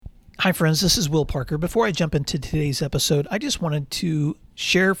Hi, friends. This is Will Parker. Before I jump into today's episode, I just wanted to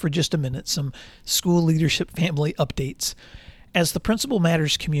share for just a minute some school leadership family updates. As the Principal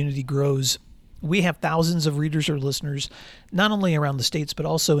Matters community grows, we have thousands of readers or listeners, not only around the states, but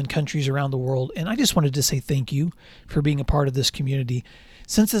also in countries around the world. And I just wanted to say thank you for being a part of this community.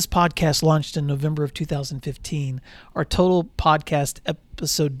 Since this podcast launched in November of 2015, our total podcast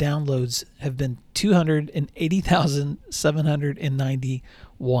episode downloads have been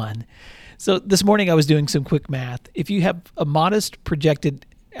 280,791. So this morning I was doing some quick math. If you have a modest projected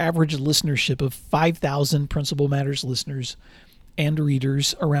average listenership of 5,000 Principal Matters listeners and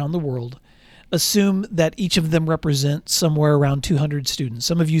readers around the world, assume that each of them represents somewhere around 200 students.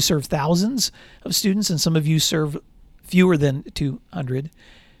 Some of you serve thousands of students and some of you serve fewer than 200,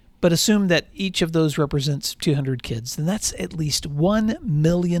 but assume that each of those represents 200 kids. Then that's at least 1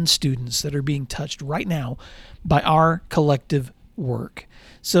 million students that are being touched right now by our collective work.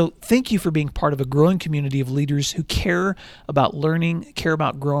 So thank you for being part of a growing community of leaders who care about learning, care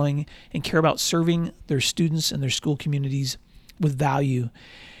about growing, and care about serving their students and their school communities with value.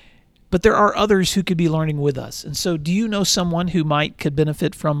 But there are others who could be learning with us. And so do you know someone who could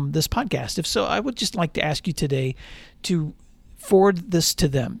benefit from this podcast? If so, I would just like to ask you today to forward this to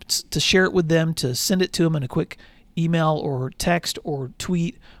them, to share it with them, to send it to them in a quick email or text or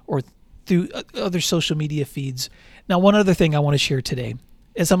tweet or through other social media feeds. Now, one other thing I want to share today.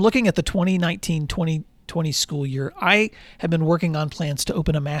 As I'm looking at the 2019-2020 school year, I have been working on plans to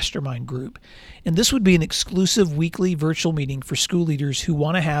open a mastermind group. And this would be an exclusive weekly virtual meeting for school leaders who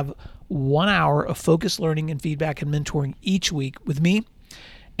want to have 1 hour of focused learning and feedback and mentoring each week with me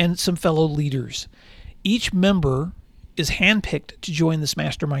and some fellow leaders. Each member is handpicked to join this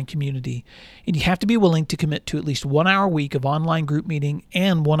mastermind community, and you have to be willing to commit to at least 1 hour a week of online group meeting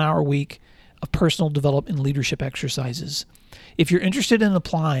and 1 hour a week of personal development and leadership exercises. If you're interested in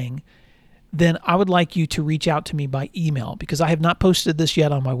applying, then I would like you to reach out to me by email because I have not posted this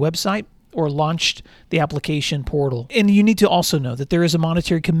yet on my website or launched the application portal. And you need to also know that there is a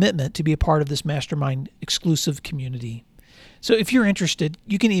monetary commitment to be a part of this mastermind exclusive community. So if you're interested,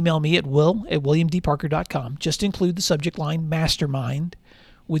 you can email me at will@williamdparker.com. Just include the subject line mastermind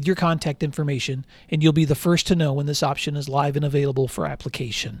with your contact information, and you'll be the first to know when this option is live and available for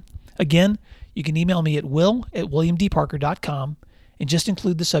application. Again, you can email me at will@williamdparker.com and just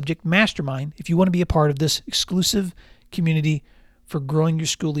include the subject mastermind if you want to be a part of this exclusive community for growing your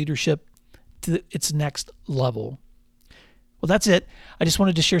school leadership to its next level. Well, that's it. I just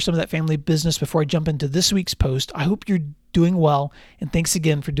wanted to share some of that family business before I jump into this week's post. I hope you're doing well, and thanks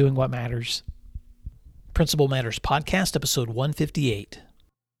again for doing what matters. Principal Matters Podcast, episode 158.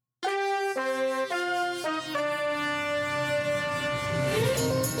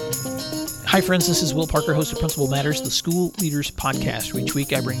 Hi, friends. This is Will Parker, host of Principal Matters, the School Leaders Podcast, where each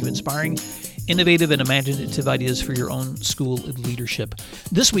week I bring you inspiring, innovative, and imaginative ideas for your own school leadership.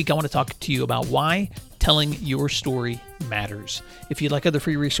 This week, I want to talk to you about why telling your story matters. If you'd like other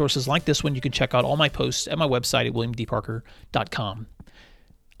free resources like this one, you can check out all my posts at my website at williamdparker.com.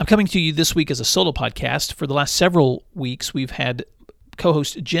 I'm coming to you this week as a solo podcast. For the last several weeks, we've had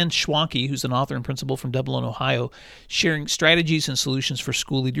co-host Jen Schwanke, who's an author and principal from Dublin, Ohio, sharing strategies and solutions for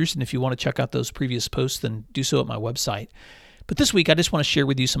school leaders. And if you want to check out those previous posts, then do so at my website. But this week, I just want to share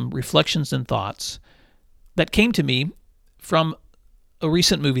with you some reflections and thoughts that came to me from a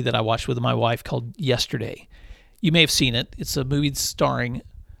recent movie that I watched with my wife called Yesterday. You may have seen it. It's a movie starring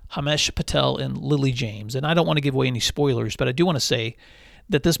Himesh Patel and Lily James. And I don't want to give away any spoilers, but I do want to say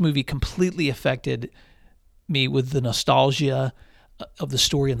that this movie completely affected me with the nostalgia of the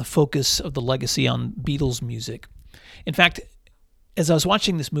story and the focus of the legacy on Beatles music. In fact, as I was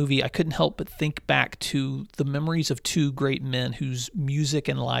watching this movie, I couldn't help but think back to the memories of two great men whose music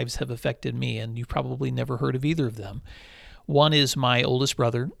and lives have affected me, and you've probably never heard of either of them. One is my oldest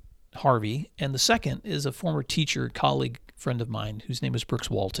brother, Harvey, and the second is a former teacher, colleague, friend of mine, whose name is Brooks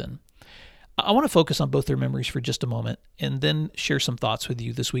Walton. I want to focus on both their memories for just a moment and then share some thoughts with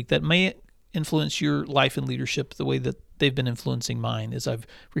you this week that may influence your life and leadership the way that they've been influencing mine as I've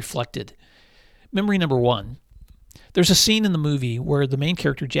reflected. Memory number one. There's a scene in the movie where the main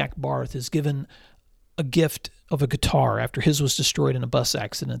character, Jack Barth, is given a gift of a guitar after his was destroyed in a bus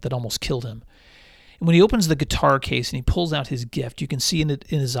accident that almost killed him. And when he opens the guitar case and he pulls out his gift, you can see in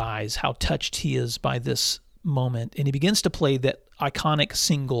his eyes how touched he is by this moment. And he begins to play that iconic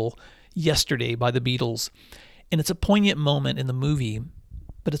single, Yesterday, by the Beatles. And it's a poignant moment in the movie,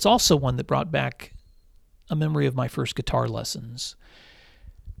 but it's also one that brought back a memory of my first guitar lessons.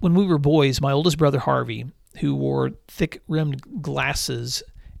 When we were boys, my oldest brother Harvey, who wore thick-rimmed glasses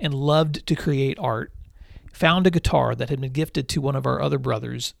and loved to create art, found a guitar that had been gifted to one of our other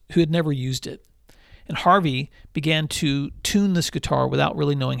brothers who had never used it. And Harvey began to tune this guitar without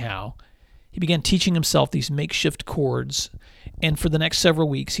really knowing how. He began teaching himself these makeshift chords, and for the next several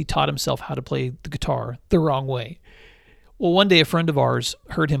weeks, he taught himself how to play the guitar the wrong way. Well, one day a friend of ours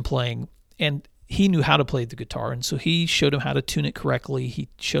heard him playing, and he knew how to play the guitar, and so he showed him how to tune it correctly. He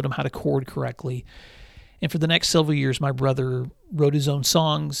showed him how to chord correctly. And for the next several years, my brother wrote his own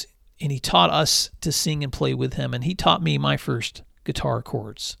songs, and he taught us to sing and play with him, and he taught me my first guitar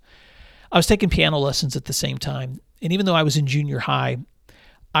chords. I was taking piano lessons at the same time, and even though I was in junior high,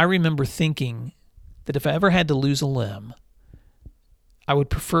 I remember thinking that if I ever had to lose a limb, I would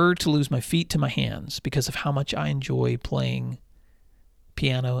prefer to lose my feet to my hands because of how much I enjoy playing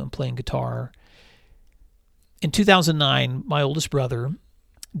piano and playing guitar. In 2009, my oldest brother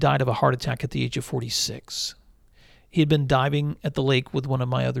died of a heart attack at the age of 46. He had been diving at the lake with one of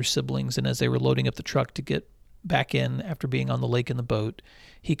my other siblings, and as they were loading up the truck to get back in after being on the lake in the boat,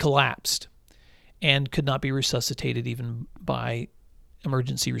 he collapsed and could not be resuscitated even by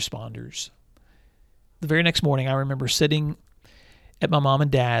emergency responders. The very next morning, I remember sitting at my mom and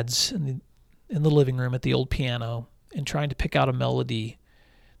dad's in the living room at the old piano and trying to pick out a melody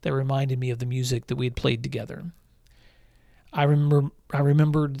that reminded me of the music that we had played together. I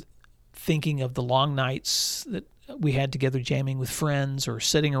remembered thinking of the long nights that we had together jamming with friends or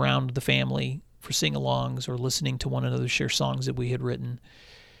sitting around with the family for sing-alongs or listening to one another share songs that we had written.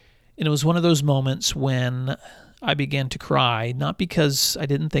 And it was one of those moments when I began to cry, not because I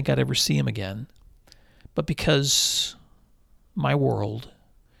didn't think I'd ever see him again, but because my world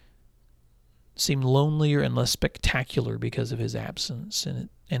seemed lonelier and less spectacular because of his absence, and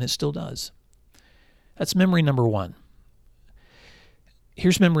it still does. That's memory number one.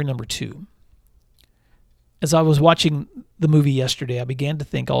 Here's memory number two. As I was watching the movie yesterday, I began to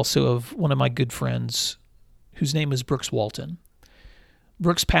think also of one of my good friends whose name is Brooks Walton.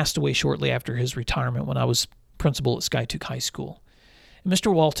 Brooks passed away shortly after his retirement when I was principal at Skiatook High School. And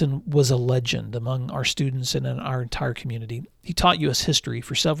Mr. Walton was a legend among our students and in our entire community. He taught U.S. history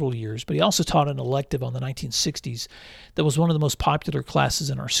for several years, but he also taught an elective on the 1960s that was one of the most popular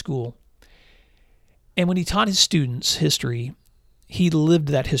classes in our school. And when he taught his students history, he lived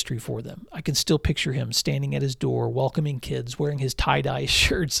that history for them. I can still picture him standing at his door, welcoming kids, wearing his tie-dye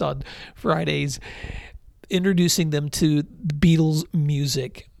shirts on Fridays, introducing them to the Beatles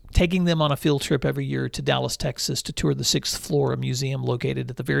music, taking them on a field trip every year to Dallas, Texas, to tour the 6th floor, a museum located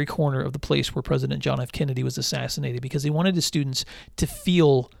at the very corner of the place where President John F. Kennedy was assassinated, because he wanted his students to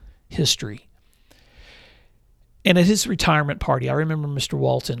feel history. And at his retirement party, I remember Mr.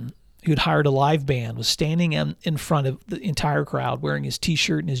 Walton, who had hired a live band, was standing in front of the entire crowd wearing his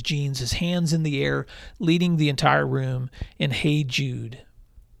T-shirt and his jeans, his hands in the air, leading the entire room in Hey Jude.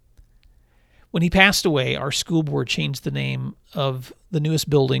 When he passed away, our school board changed the name of the newest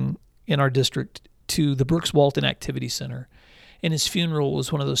building in our district to the Brooks Walton Activity Center, and his funeral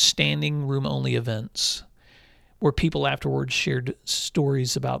was one of those standing room-only events where people afterwards shared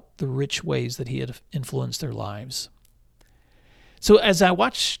stories about the rich ways that he had influenced their lives. So as I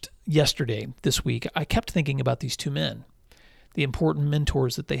watched yesterday, this week, I kept thinking about these two men, the important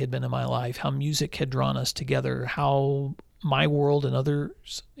mentors that they had been in my life, how music had drawn us together, how my world and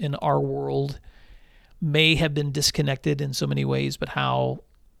others in our world may have been disconnected in so many ways, but how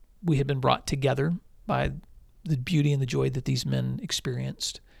we had been brought together by the beauty and the joy that these men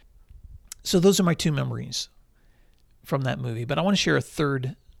experienced. So those are my two memories from that movie, but I want to share a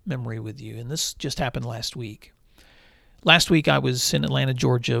third memory with you, and this just happened last week. Last week I was in Atlanta,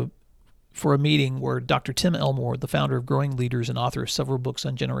 Georgia, for a meeting where Dr. Tim Elmore, the founder of Growing Leaders and author of several books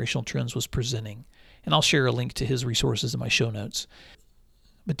on generational trends, was presenting. And I'll share a link to his resources in my show notes.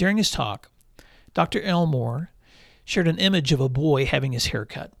 But during his talk, Dr. Elmore shared an image of a boy having his hair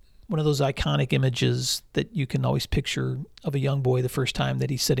cut, one of those iconic images that you can always picture of a young boy the first time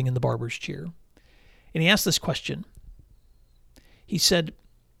that he's sitting in the barber's chair. And he asked this question. He said,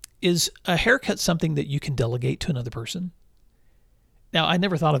 "Is a haircut something that you can delegate to another person?" Now, I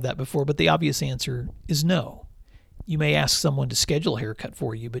never thought of that before, but the obvious answer is no. You may ask someone to schedule a haircut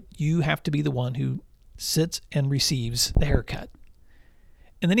for you, but you have to be the one who sits and receives the haircut.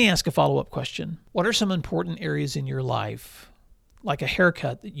 And then he asked a follow-up question. What are some important areas in your life, like a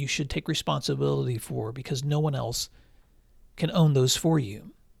haircut, that you should take responsibility for because no one else can own those for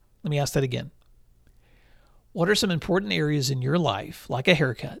you? Let me ask that again. What are some important areas in your life, like a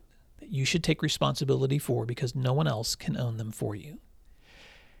haircut, that you should take responsibility for because no one else can own them for you?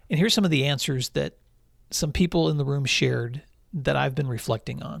 And here's some of the answers that some people in the room shared that I've been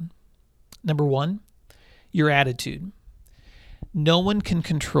reflecting on. Number one, your attitude. No one can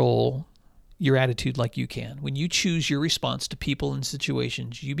control your attitude like you can. When you choose your response to people and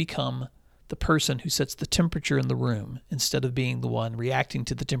situations, you become the person who sets the temperature in the room instead of being the one reacting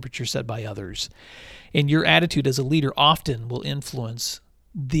to the temperature set by others. And your attitude as a leader often will influence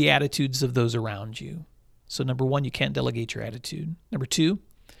the attitudes of those around you. So number one, you can't delegate your attitude. Number two,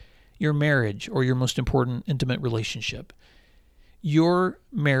 your marriage or your most important intimate relationship. Your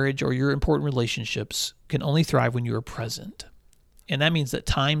marriage or your important relationships can only thrive when you are present. And that means that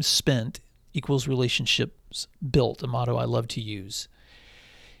time spent equals relationships built, a motto I love to use.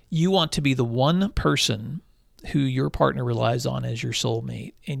 You want to be the one person who your partner relies on as your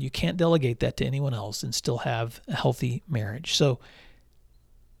soulmate, and you can't delegate that to anyone else and still have a healthy marriage. So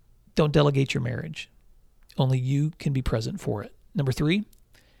don't delegate your marriage. Only you can be present for it. Number three,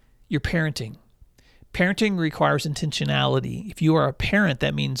 your parenting. Parenting requires intentionality. If you are a parent,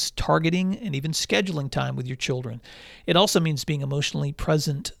 that means targeting and even scheduling time with your children. It also means being emotionally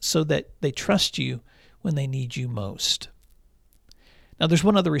present so that they trust you when they need you most. Now, there's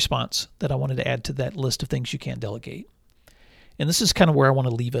one other response that I wanted to add to that list of things you can't delegate. And this is kind of where I want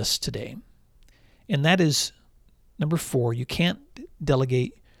to leave us today. And that is number four, you can't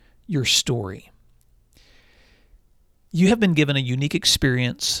delegate your story. You have been given a unique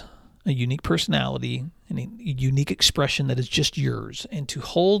experience, a unique personality, and a unique expression that is just yours. And to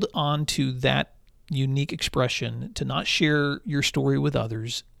hold on to that unique expression, to not share your story with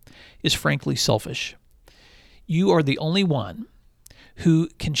others, is frankly selfish. You are the only one who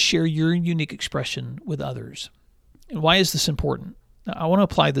can share your unique expression with others. And why is this important? Now, I want to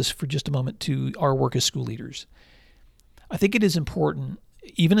apply this for just a moment to our work as school leaders. I think it is important,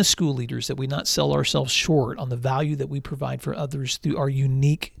 even as school leaders, that we not sell ourselves short on the value that we provide for others through our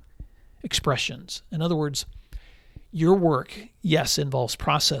unique expressions. In other words, your work, yes, involves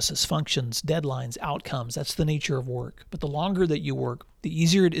processes, functions, deadlines, outcomes. That's the nature of work. But the longer that you work, the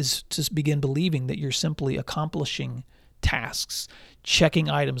easier it is to begin believing that you're simply accomplishing tasks, checking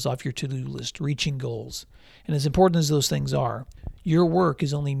items off your to-do list, reaching goals. And as important as those things are, your work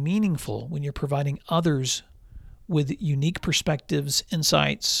is only meaningful when you're providing others with unique perspectives,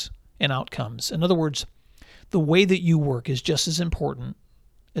 insights, and outcomes. In other words, the way that you work is just as important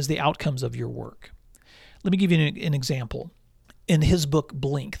as the outcomes of your work. Let me give you an example. In his book,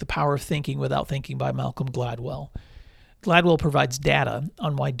 Blink, The Power of Thinking Without Thinking by Malcolm Gladwell, Gladwell provides data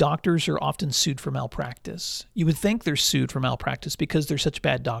on why doctors are often sued for malpractice. You would think they're sued for malpractice because they're such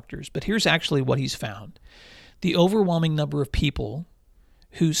bad doctors, but here's actually what he's found. The overwhelming number of people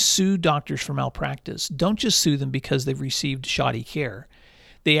who sue doctors for malpractice don't just sue them because they've received shoddy care.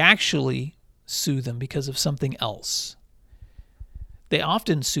 They actually sue them because of something else. They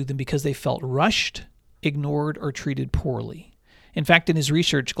often sue them because they felt rushed, ignored, or treated poorly. In fact, in his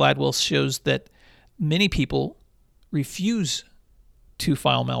research, Gladwell shows that many people refuse to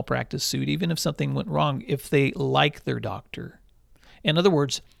file malpractice suit, even if something went wrong, if they like their doctor. In other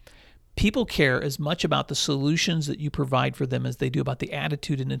words, people care as much about the solutions that you provide for them as they do about the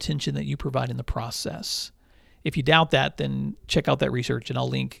attitude and attention that you provide in the process. If you doubt that, then check out that research, and I'll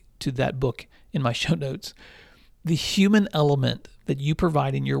link to that book in my show notes. The human element that you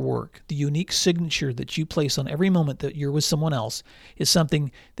provide in your work, the unique signature that you place on every moment that you're with someone else, is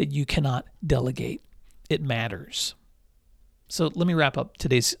something that you cannot delegate. It matters. So let me wrap up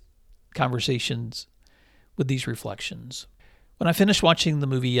today's conversations with these reflections. When I finished watching the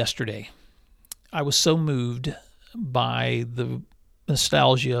movie yesterday, I was so moved by the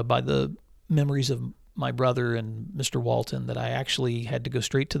nostalgia, by the memories of my brother and Mr. Walton, that I actually had to go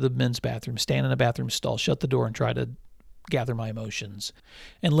straight to the men's bathroom, stand in a bathroom stall, shut the door, and try to gather my emotions.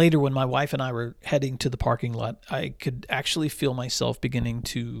 And later, when my wife and I were heading to the parking lot, I could actually feel myself beginning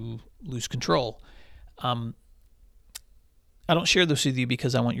to lose control. I don't share this with you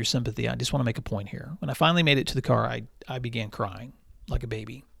because I want your sympathy. I just want to make a point here. When I finally made it to the car, I began crying like a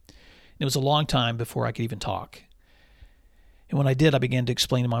baby. It was a long time before I could even talk. And when I did, I began to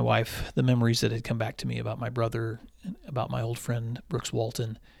explain to my wife the memories that had come back to me about my brother, about my old friend, Brooks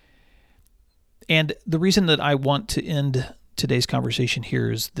Walton. And the reason that I want to end today's conversation here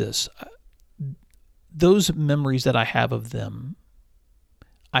is this. Those memories that I have of them,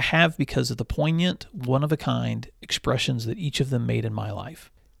 I have because of the poignant, one-of-a-kind expressions that each of them made in my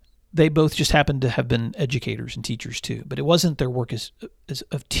life. They both just happened to have been educators and teachers too, but it wasn't their work as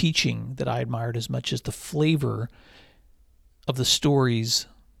of teaching that I admired as much as the flavor of the stories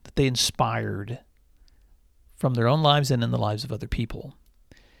that they inspired from their own lives and in the lives of other people.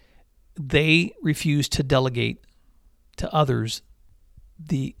 They refused to delegate to others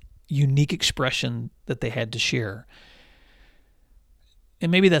the unique expression that they had to share.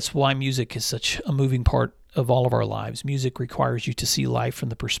 And maybe that's why music is such a moving part of all of our lives. Music requires you to see life from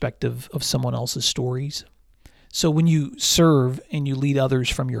the perspective of someone else's stories. So when you serve and you lead others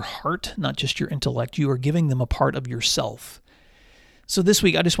from your heart, not just your intellect, you are giving them a part of yourself. So this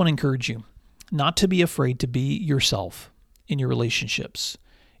week, I just want to encourage you not to be afraid to be yourself in your relationships,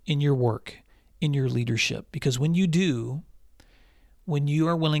 in your work, in your leadership. Because when you do, when you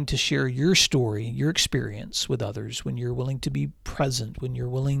are willing to share your story, your experience with others, when you're willing to be present, when you're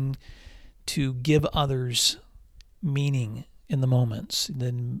willing to give others meaning in the moments,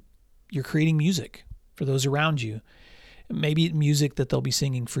 then you're creating music for those around you. Maybe music that they'll be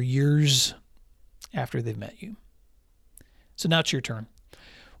singing for years after they've met you. So now it's your turn.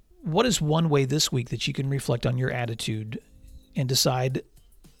 What is one way this week that you can reflect on your attitude and decide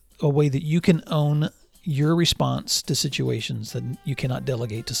a way that you can own your response to situations that you cannot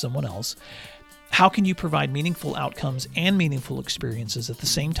delegate to someone else? How can you provide meaningful outcomes and meaningful experiences at the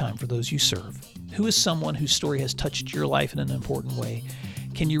same time for those you serve? Who is someone whose story has touched your life in an important way?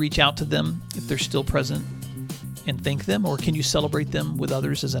 Can you reach out to them if they're still present and thank them, or can you celebrate them with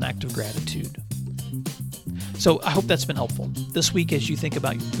others as an act of gratitude? So I hope that's been helpful. This week, as you think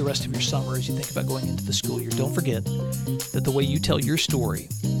about the rest of your summer, as you think about going into the school year, don't forget that the way you tell your story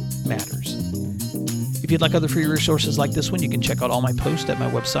matters. If you'd like other free resources like this one, you can check out all my posts at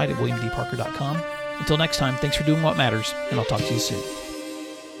my website at williamdparker.com. Until next time, thanks for doing what matters, and I'll talk to you soon.